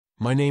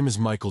My name is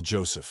Michael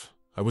Joseph.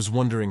 I was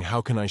wondering how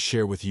can I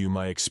share with you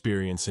my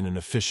experience in an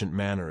efficient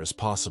manner as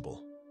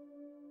possible.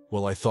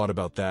 Well, I thought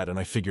about that and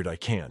I figured I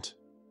can't.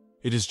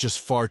 It is just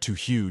far too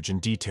huge and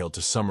detailed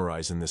to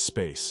summarize in this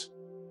space.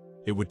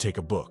 It would take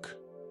a book.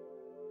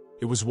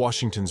 It was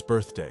Washington's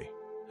birthday,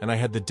 and I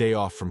had the day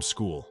off from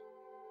school.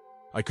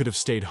 I could have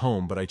stayed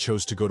home, but I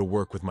chose to go to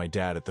work with my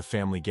dad at the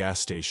family gas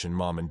station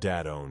Mom and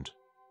Dad owned.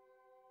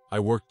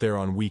 I worked there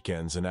on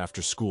weekends and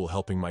after school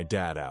helping my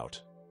dad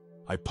out.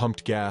 I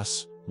pumped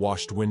gas,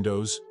 washed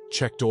windows,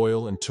 checked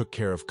oil, and took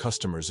care of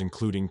customers,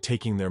 including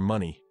taking their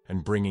money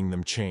and bringing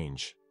them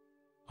change.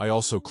 I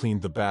also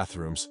cleaned the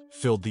bathrooms,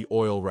 filled the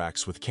oil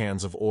racks with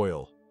cans of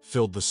oil,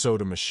 filled the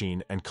soda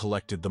machine and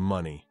collected the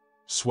money,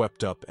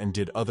 swept up and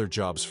did other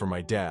jobs for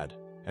my dad,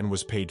 and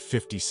was paid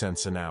 50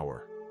 cents an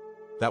hour.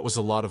 That was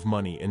a lot of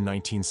money in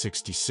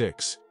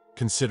 1966,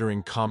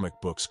 considering comic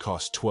books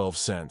cost 12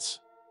 cents,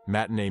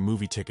 matinee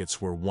movie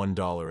tickets were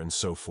 $1 and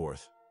so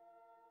forth.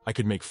 I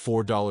could make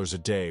 $4 a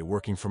day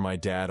working for my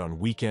dad on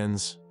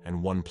weekends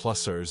and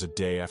 $1+ a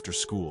day after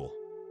school.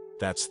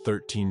 That's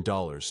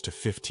 $13 to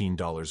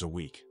 $15 a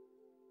week.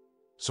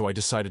 So I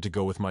decided to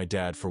go with my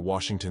dad for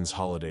Washington's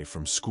holiday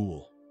from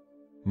school.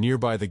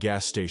 Nearby the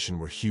gas station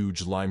were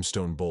huge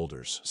limestone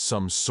boulders,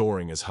 some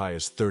soaring as high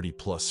as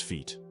 30+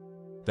 feet.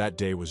 That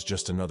day was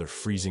just another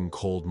freezing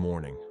cold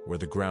morning where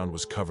the ground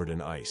was covered in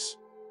ice,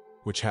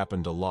 which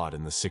happened a lot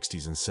in the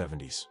 60s and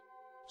 70s.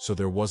 So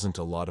there wasn't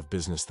a lot of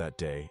business that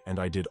day, and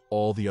I did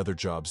all the other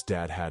jobs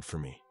Dad had for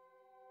me.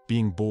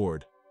 Being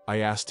bored,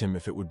 I asked him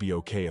if it would be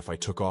okay if I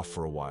took off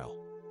for a while.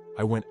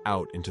 I went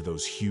out into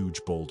those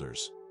huge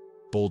boulders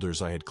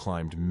I had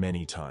climbed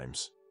many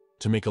times.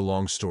 To make a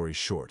long story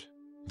short,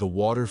 the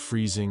water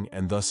freezing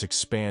and thus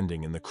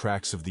expanding in the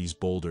cracks of these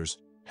boulders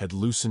had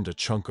loosened a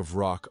chunk of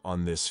rock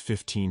on this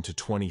 15 to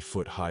 20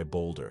 foot high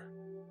boulder.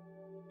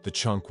 The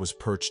chunk was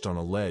perched on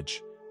a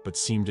ledge, but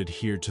seemed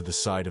adhered to the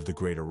side of the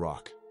greater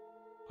rock.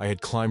 I had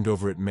climbed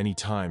over it many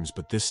times,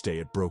 but this day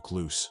it broke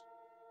loose.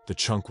 The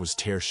chunk was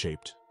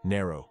tear-shaped,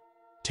 narrow,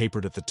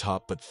 tapered at the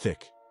top but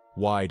thick,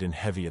 wide and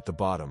heavy at the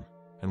bottom,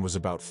 and was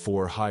about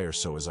 4 high or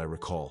so as I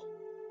recall.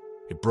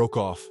 It broke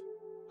off.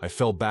 I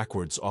fell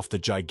backwards off the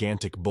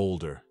gigantic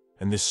boulder,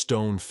 and this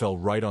stone fell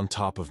right on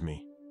top of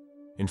me.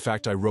 In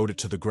fact, I rode it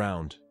to the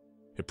ground.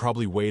 It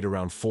probably weighed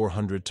around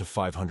 400 to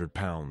 500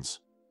 pounds.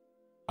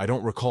 I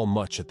don't recall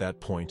much at that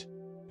point,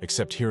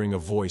 except hearing a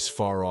voice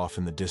far off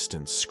in the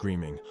distance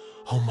screaming,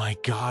 "Oh my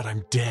God,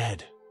 I'm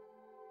dead!"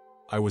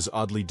 I was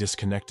oddly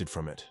disconnected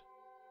from it.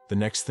 The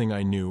next thing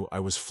I knew, I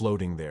was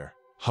floating there,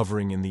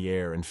 hovering in the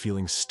air and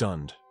feeling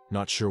stunned,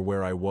 not sure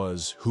where I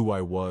was, who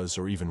I was,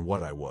 or even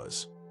what I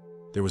was.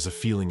 There was a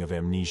feeling of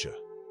amnesia.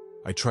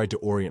 I tried to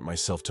orient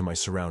myself to my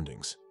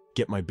surroundings,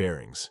 get my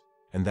bearings,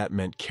 and that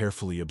meant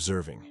carefully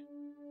observing.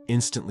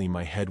 Instantly,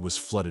 my head was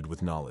flooded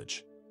with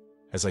knowledge.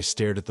 As I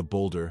stared at the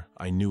boulder,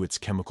 I knew its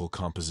chemical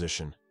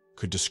composition,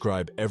 could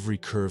describe every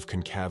curve,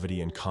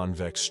 concavity, and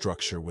convex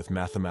structure with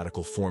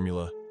mathematical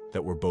formula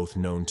that were both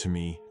known to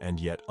me and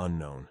yet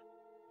unknown.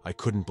 I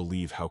couldn't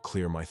believe how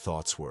clear my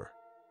thoughts were.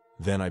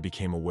 Then I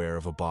became aware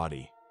of a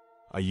body.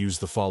 I use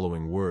the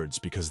following words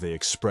because they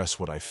express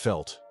what I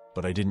felt,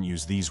 but I didn't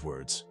use these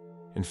words.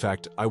 In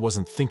fact, I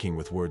wasn't thinking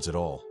with words at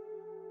all.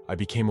 I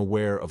became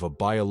aware of a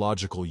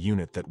biological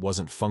unit that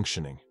wasn't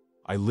functioning.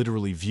 I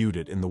literally viewed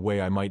it in the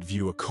way I might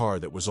view a car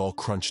that was all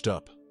crunched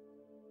up.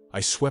 I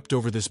swept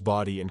over this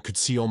body and could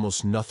see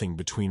almost nothing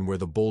between where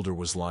the boulder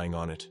was lying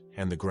on it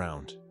and the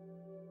ground.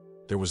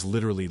 There was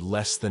literally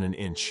less than an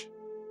inch.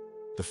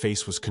 The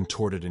face was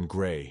contorted and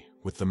gray,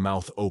 with the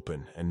mouth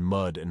open and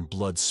mud and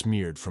blood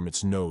smeared from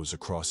its nose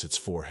across its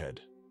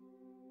forehead.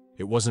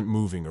 It wasn't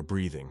moving or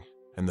breathing,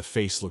 and the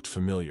face looked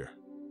familiar,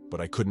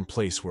 but I couldn't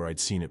place where I'd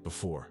seen it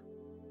before.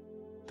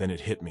 Then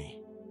it hit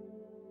me.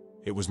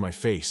 It was my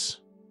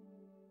face.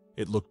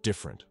 It looked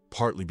different,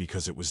 partly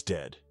because it was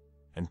dead,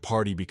 and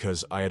partly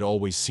because I had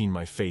always seen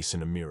my face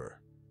in a mirror.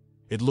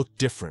 It looked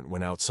different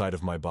when outside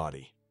of my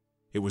body.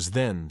 It was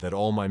then that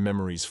all my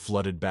memories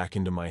flooded back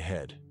into my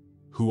head.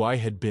 Who I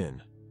had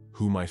been,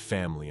 who my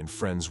family and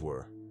friends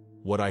were,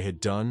 what I had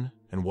done,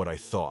 and what I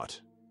thought.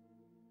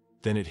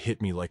 Then it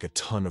hit me like a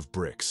ton of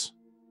bricks.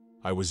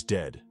 I was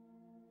dead,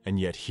 and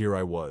yet here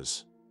I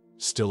was,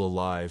 still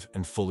alive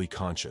and fully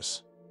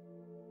conscious.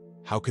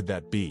 How could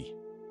that be?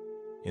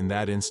 In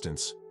that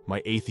instance,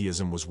 my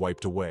atheism was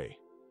wiped away,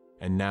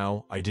 and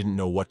now I didn't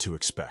know what to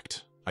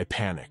expect. I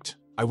panicked.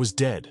 I was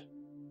dead.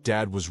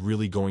 Dad was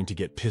really going to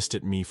get pissed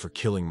at me for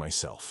killing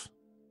myself.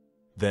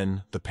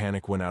 Then the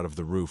panic went out of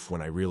the roof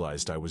when I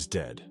realized I was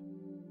dead.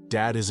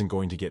 Dad isn't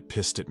going to get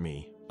pissed at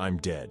me. I'm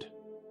dead.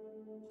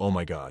 Oh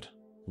my God,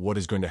 what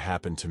is going to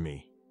happen to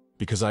me?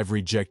 Because I've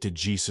rejected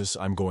Jesus,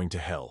 I'm going to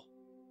hell.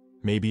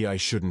 Maybe I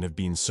shouldn't have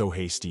been so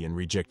hasty in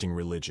rejecting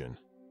religion.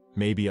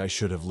 Maybe I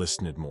should have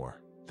listened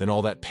more. Then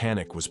all that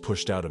panic was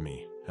pushed out of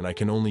me, and I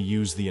can only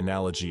use the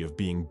analogy of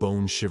being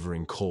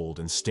bone-shivering cold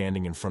and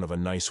standing in front of a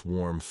nice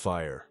warm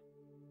fire.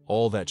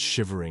 All that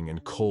shivering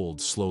and cold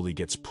slowly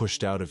gets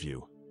pushed out of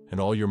you, and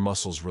all your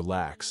muscles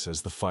relax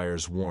as the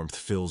fire's warmth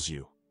fills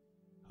you.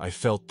 I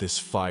felt this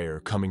fire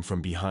coming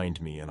from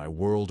behind me, and I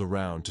whirled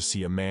around to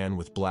see a man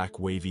with black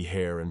wavy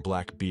hair and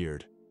black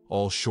beard,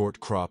 all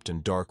short-cropped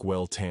and dark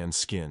well-tanned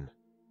skin.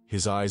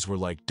 His eyes were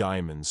like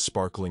diamonds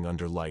sparkling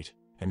under light,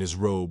 and his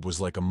robe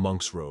was like a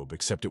monk's robe,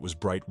 except it was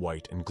bright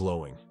white and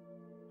glowing.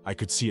 I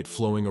could see it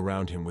flowing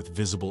around him with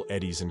visible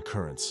eddies and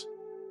currents.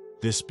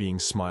 This being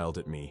smiled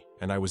at me,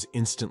 and I was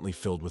instantly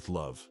filled with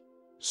love.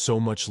 So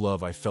much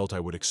love I felt I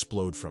would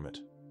explode from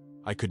it.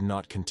 I could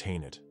not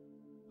contain it.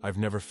 I've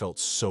never felt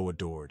so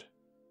adored.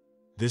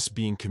 This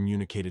being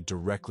communicated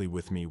directly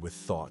with me with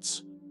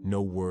thoughts.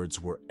 No words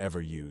were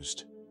ever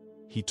used.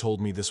 He told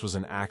me this was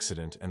an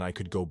accident and I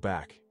could go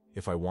back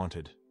if I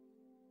wanted.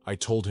 I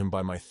told him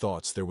by my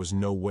thoughts there was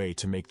no way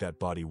to make that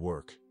body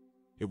work.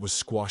 It was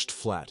squashed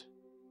flat.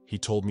 He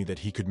told me that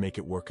he could make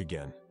it work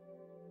again.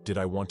 Did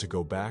I want to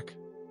go back?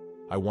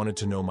 I wanted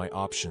to know my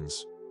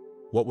options.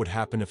 What would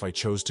happen if I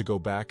chose to go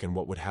back, and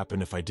what would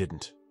happen if I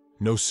didn't?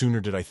 No sooner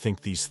did I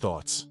think these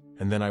thoughts,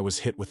 and then I was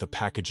hit with a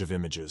package of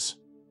images.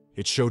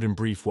 It showed in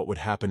brief what would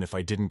happen if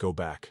I didn't go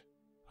back.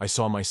 I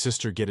saw my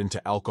sister get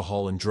into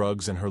alcohol and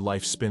drugs and her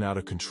life spin out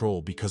of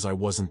control because I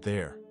wasn't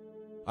there.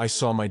 I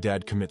saw my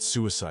dad commit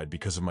suicide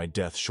because of my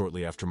death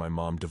shortly after my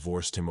mom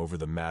divorced him over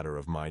the matter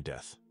of my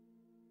death.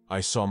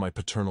 I saw my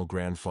paternal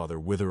grandfather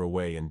wither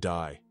away and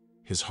die,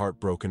 his heart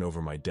broken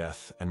over my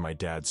death and my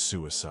dad's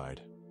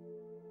suicide.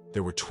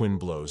 There were twin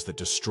blows that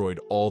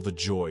destroyed all the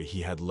joy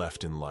he had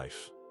left in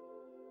life.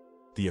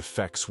 The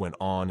effects went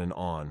on and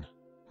on.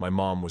 My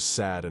mom was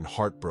sad and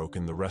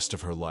heartbroken the rest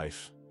of her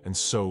life, and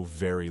so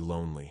very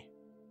lonely.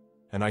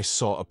 And I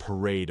saw a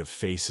parade of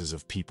faces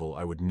of people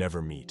I would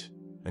never meet,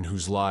 and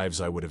whose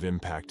lives I would have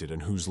impacted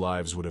and whose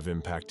lives would have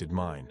impacted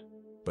mine.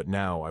 But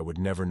now I would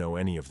never know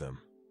any of them,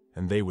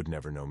 and they would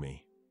never know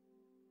me.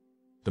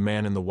 The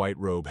man in the white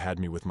robe had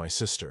me with my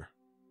sister.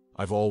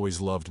 I've always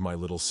loved my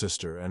little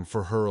sister, and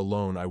for her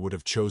alone I would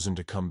have chosen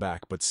to come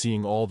back, but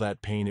seeing all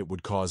that pain it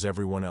would cause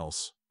everyone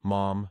else,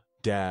 mom,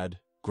 dad,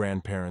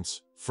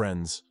 grandparents,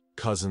 friends,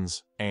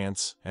 cousins,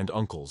 aunts, and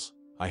uncles,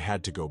 I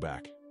had to go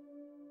back.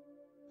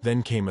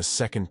 Then came a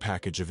second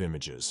package of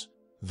images,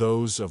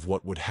 those of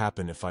what would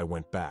happen if I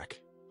went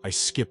back. I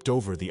skipped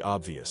over the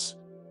obvious.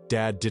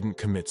 Dad didn't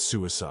commit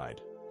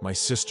suicide. My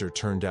sister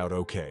turned out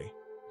okay.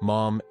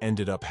 Mom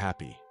ended up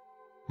happy.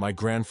 My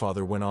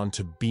grandfather went on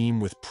to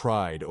beam with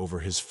pride over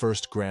his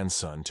first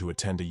grandson to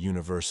attend a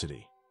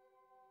university.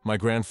 My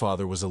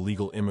grandfather was a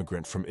legal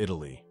immigrant from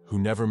Italy who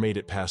never made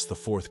it past the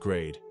 4th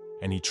grade,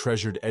 and he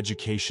treasured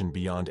education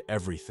beyond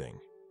everything.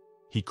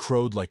 He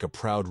crowed like a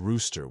proud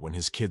rooster when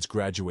his kids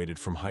graduated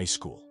from high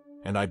school,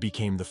 and I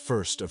became the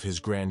first of his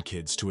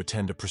grandkids to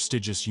attend a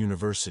prestigious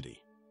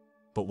university.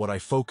 But what I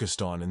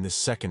focused on in this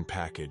second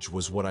package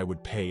was what I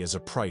would pay as a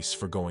price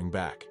for going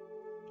back.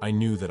 I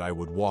knew that I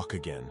would walk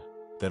again,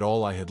 that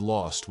all I had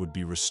lost would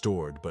be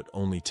restored, but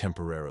only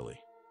temporarily.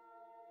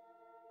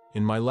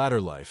 In my latter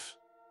life,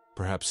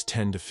 perhaps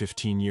 10 to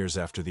 15 years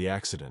after the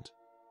accident,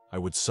 I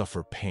would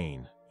suffer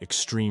pain,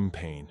 extreme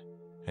pain,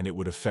 and it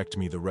would affect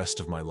me the rest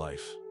of my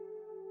life.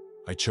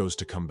 I chose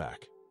to come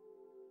back.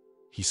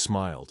 He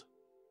smiled,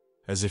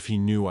 as if he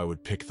knew I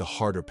would pick the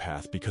harder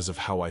path because of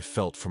how I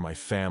felt for my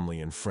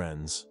family and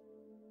friends.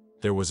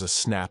 There was a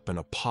snap and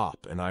a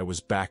pop, and I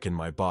was back in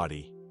my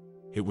body.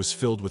 It was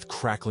filled with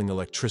crackling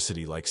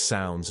electricity like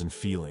sounds and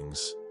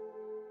feelings.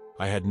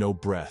 I had no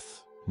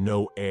breath,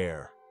 no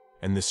air,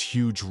 and this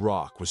huge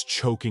rock was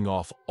choking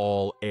off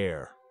all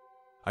air.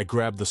 I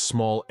grabbed the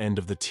small end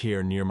of the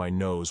tier near my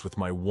nose with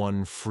my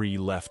one free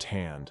left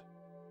hand.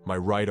 My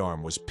right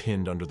arm was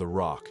pinned under the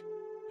rock,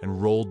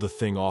 and rolled the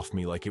thing off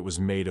me like it was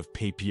made of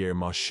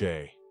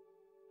papier-mâché.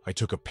 I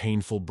took a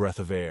painful breath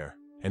of air,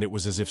 and it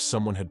was as if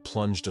someone had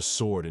plunged a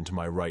sword into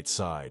my right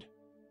side.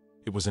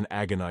 It was an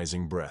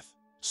agonizing breath,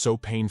 so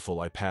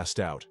painful I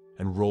passed out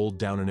and rolled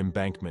down an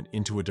embankment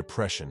into a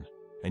depression,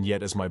 and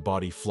yet as my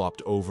body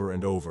flopped over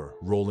and over,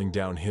 rolling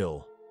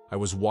downhill, I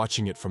was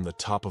watching it from the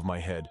top of my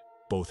head,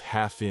 both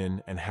half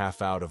in and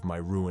half out of my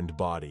ruined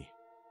body.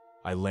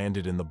 I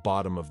landed in the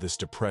bottom of this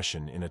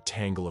depression in a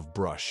tangle of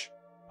brush.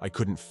 I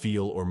couldn't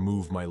feel or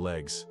move my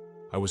legs.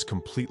 I was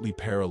completely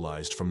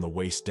paralyzed from the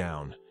waist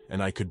down,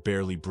 and I could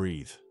barely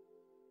breathe.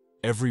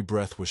 Every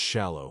breath was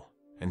shallow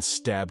and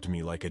stabbed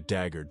me like a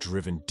dagger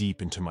driven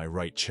deep into my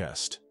right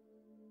chest.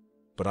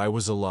 But I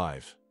was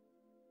alive,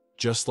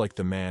 just like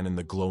the man in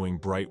the glowing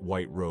bright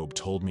white robe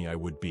told me I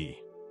would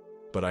be.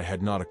 But I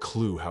had not a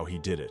clue how he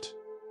did it.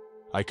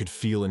 I could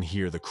feel and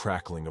hear the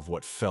crackling of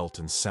what felt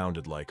and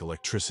sounded like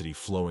electricity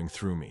flowing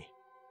through me,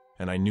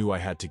 and I knew I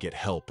had to get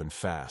help and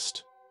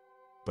fast.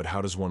 But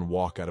how does one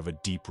walk out of a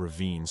deep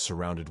ravine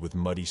surrounded with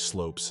muddy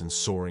slopes and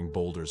soaring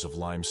boulders of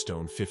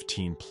limestone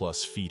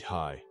 15+ feet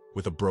high,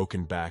 with a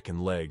broken back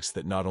and legs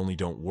that not only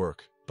don't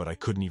work, but I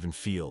couldn't even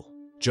feel?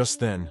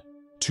 Just then,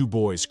 2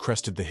 boys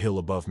crested the hill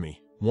above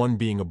me, one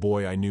being a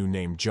boy I knew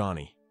named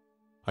Johnny.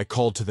 I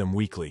called to them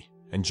weakly,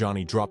 and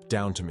Johnny dropped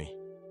down to me.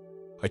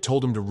 I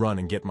told him to run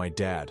and get my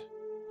dad.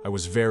 I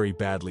was very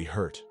badly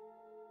hurt.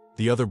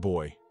 The other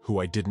boy, who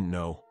I didn't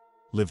know,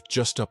 lived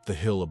just up the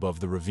hill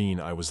above the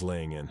ravine I was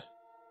laying in.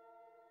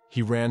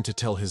 He ran to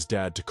tell his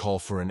dad to call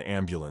for an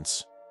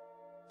ambulance.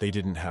 They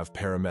didn't have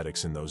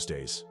paramedics in those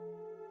days.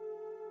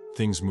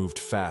 Things moved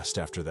fast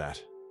after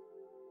that.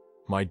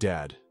 My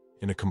dad,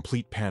 in a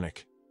complete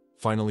panic,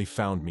 finally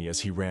found me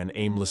as he ran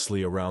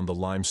aimlessly around the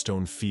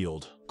limestone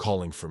field,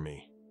 calling for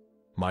me.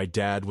 My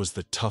dad was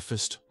the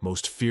toughest,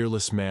 most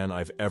fearless man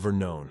I've ever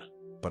known,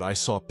 but I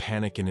saw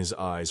panic in his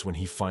eyes when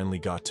he finally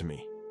got to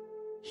me.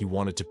 He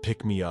wanted to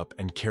pick me up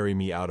and carry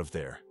me out of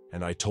there,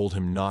 and I told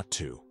him not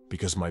to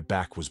because my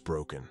back was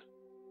broken.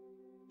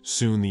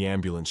 Soon the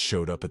ambulance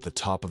showed up at the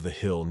top of the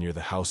hill near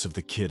the house of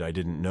the kid I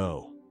didn't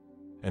know,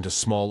 and a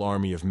small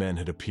army of men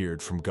had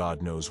appeared from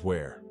God knows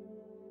where.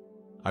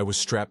 I was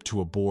strapped to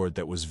a board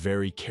that was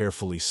very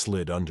carefully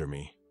slid under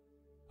me.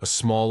 A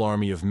small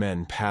army of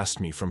men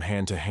passed me from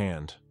hand to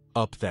hand,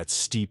 up that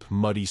steep,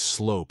 muddy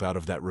slope out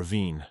of that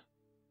ravine.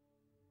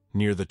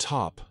 Near the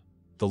top,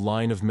 the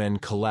line of men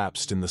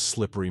collapsed in the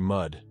slippery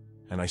mud,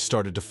 and I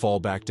started to fall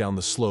back down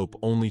the slope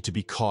only to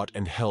be caught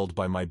and held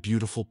by my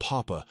beautiful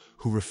papa,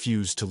 who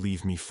refused to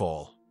leave me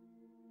fall.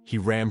 He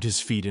rammed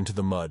his feet into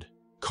the mud,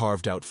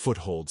 carved out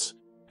footholds,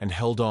 and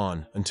held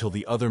on until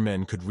the other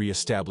men could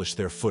re-establish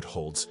their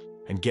footholds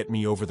and get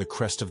me over the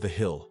crest of the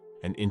hill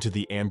and into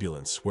the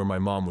ambulance where my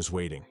mom was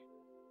waiting.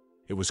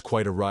 It was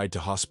quite a ride to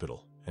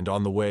hospital, and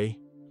on the way,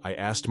 I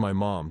asked my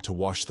mom to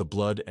wash the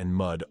blood and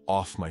mud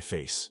off my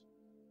face,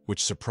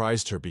 which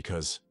surprised her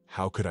because,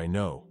 how could I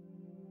know?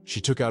 She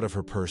took out of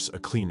her purse a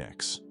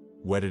Kleenex,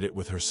 wetted it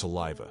with her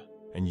saliva,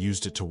 and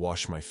used it to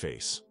wash my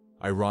face.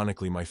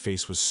 Ironically, my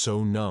face was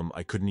so numb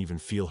I couldn't even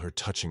feel her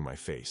touching my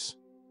face.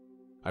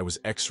 I was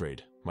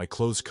x-rayed, my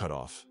clothes cut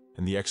off,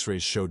 and the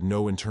x-rays showed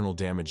no internal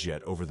damage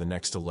yet. Over the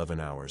next 11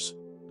 hours.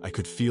 I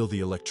could feel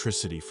the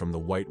electricity from the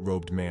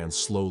white-robed man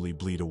slowly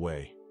bleed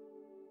away.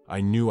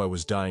 I knew I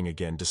was dying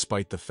again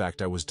despite the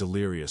fact I was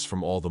delirious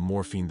from all the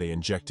morphine they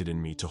injected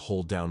in me to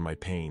hold down my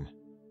pain.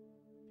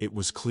 It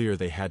was clear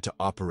they had to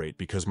operate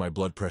because my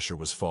blood pressure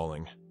was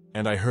falling,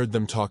 and I heard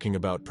them talking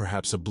about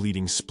perhaps a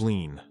bleeding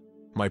spleen.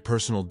 My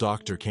personal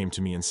doctor came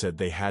to me and said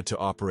they had to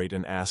operate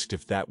and asked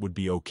if that would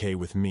be okay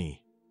with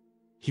me.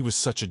 He was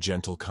such a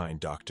gentle, kind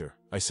doctor.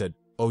 I said,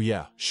 "Oh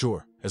yeah,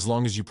 sure, as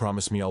long as you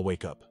promise me I'll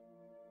wake up.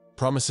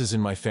 Promises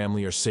in my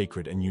family are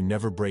sacred and you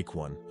never break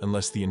one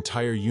unless the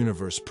entire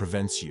universe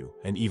prevents you,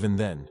 and even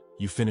then,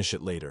 you finish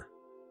it later."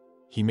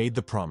 He made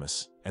the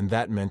promise, and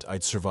that meant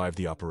I'd survive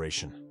the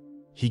operation.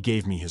 He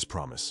gave me his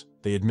promise.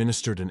 They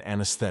administered an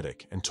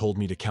anesthetic and told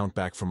me to count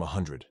back from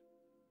 100.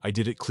 I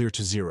did it clear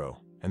to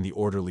 0, and the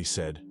orderly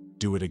said,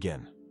 "Do it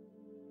again."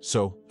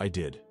 So, I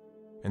did.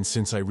 And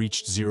since I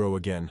reached 0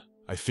 again,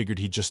 I figured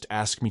he'd just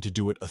ask me to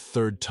do it a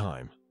third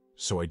time,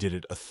 so I did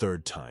it a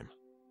third time.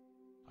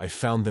 I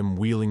found them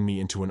wheeling me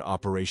into an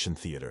operation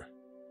theater.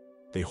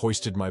 They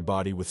hoisted my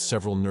body with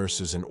several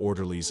nurses and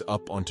orderlies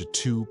up onto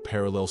 2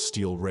 parallel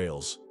steel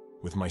rails,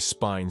 with my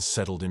spine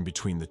settled in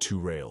between the 2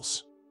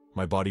 rails.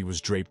 My body was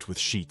draped with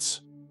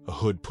sheets, a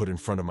hood put in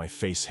front of my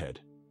face head,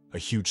 a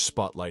huge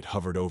spotlight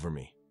hovered over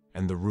me,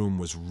 and the room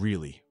was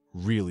really,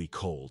 really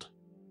cold.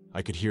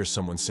 I could hear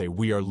someone say,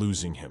 "We are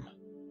losing him."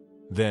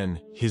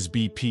 Then, his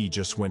BP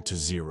just went to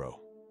 0.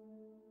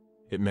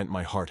 It meant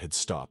my heart had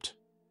stopped.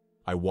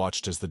 I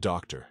watched as the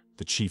doctor,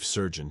 the chief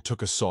surgeon,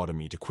 took a saw to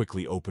me to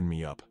quickly open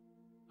me up.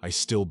 I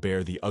still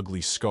bear the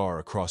ugly scar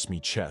across me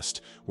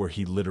chest, where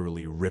he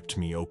literally ripped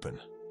me open.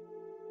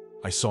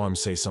 I saw him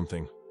say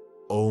something,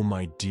 "Oh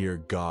my dear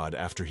God,"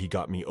 after he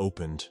got me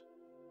opened.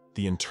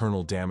 The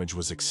internal damage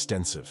was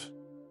extensive.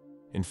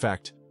 In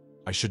fact,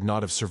 I should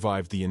not have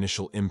survived the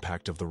initial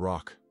impact of the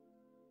rock.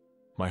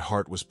 My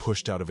heart was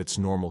pushed out of its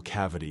normal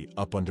cavity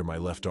up under my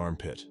left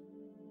armpit.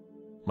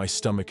 My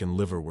stomach and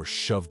liver were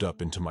shoved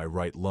up into my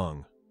right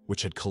lung,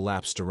 which had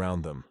collapsed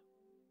around them.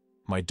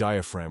 My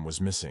diaphragm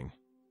was missing.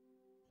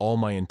 All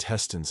my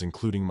intestines,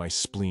 including my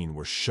spleen,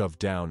 were shoved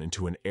down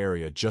into an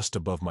area just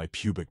above my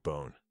pubic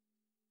bone.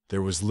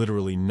 There was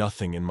literally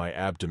nothing in my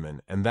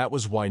abdomen, and that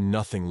was why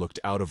nothing looked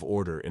out of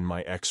order in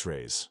my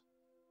x-rays.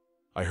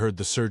 I heard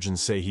the surgeon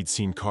say he'd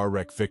seen car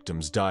wreck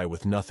victims die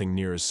with nothing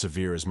near as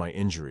severe as my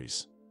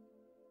injuries.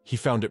 He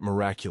found it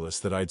miraculous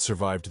that I'd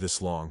survived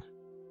this long.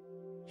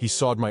 He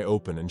sawed my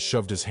open and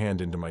shoved his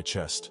hand into my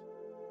chest.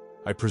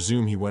 I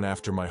presume he went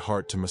after my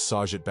heart to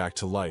massage it back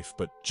to life,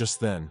 but just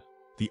then,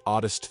 the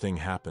oddest thing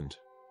happened.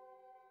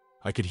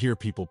 I could hear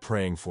people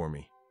praying for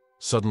me.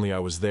 Suddenly I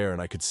was there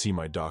and I could see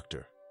my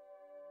doctor.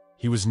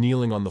 He was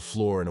kneeling on the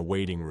floor in a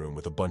waiting room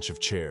with a bunch of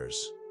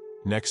chairs.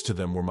 Next to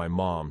them were my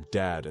mom,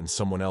 dad, and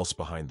someone else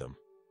behind them.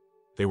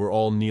 They were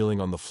all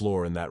kneeling on the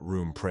floor in that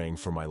room praying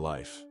for my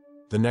life.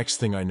 The next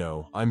thing I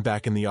know, I'm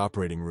back in the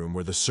operating room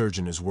where the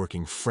surgeon is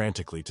working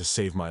frantically to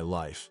save my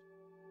life.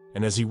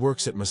 And as he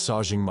works at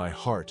massaging my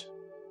heart,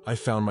 I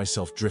found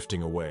myself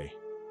drifting away.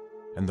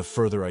 And the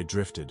further I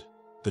drifted,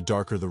 the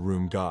darker the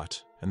room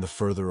got, and the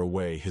further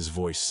away his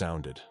voice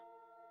sounded.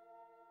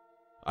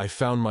 I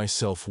found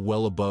myself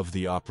well above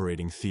the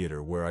operating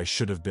theater where I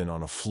should have been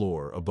on a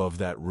floor above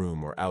that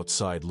room or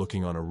outside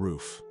looking on a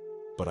roof,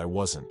 but I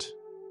wasn't.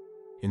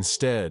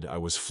 Instead, I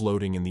was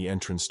floating in the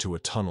entrance to a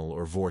tunnel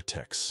or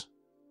vortex.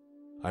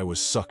 I was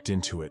sucked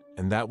into it,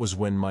 and that was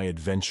when my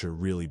adventure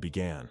really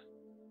began.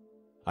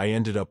 I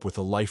ended up with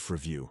a life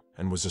review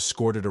and was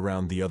escorted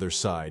around the other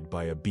side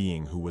by a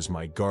being who was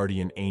my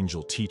guardian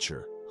angel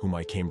teacher, whom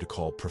I came to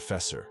call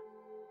Professor.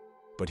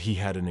 But he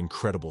had an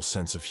incredible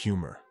sense of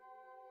humor.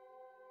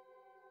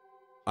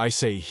 I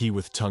say he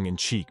with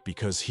tongue-in-cheek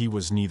because he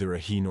was neither a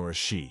he nor a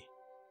she.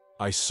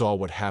 I saw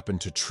what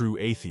happened to true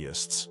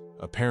atheists.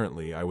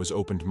 Apparently, I was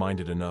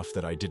open-minded enough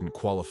that I didn't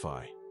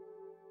qualify.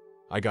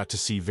 I got to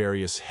see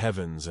various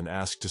heavens and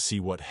asked to see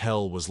what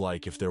hell was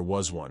like if there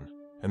was one.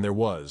 And there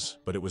was,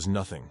 but it was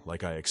nothing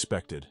like I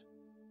expected.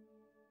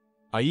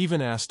 I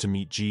even asked to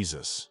meet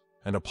Jesus,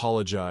 and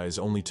apologize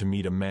only to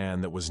meet a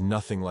man that was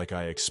nothing like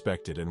I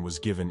expected and was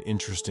given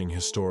interesting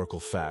historical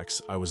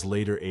facts I was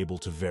later able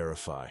to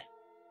verify.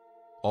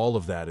 All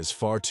of that is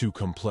far too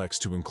complex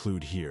to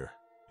include here,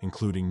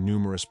 including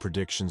numerous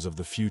predictions of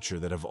the future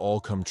that have all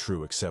come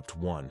true except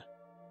one,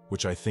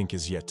 which I think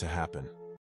is yet to happen.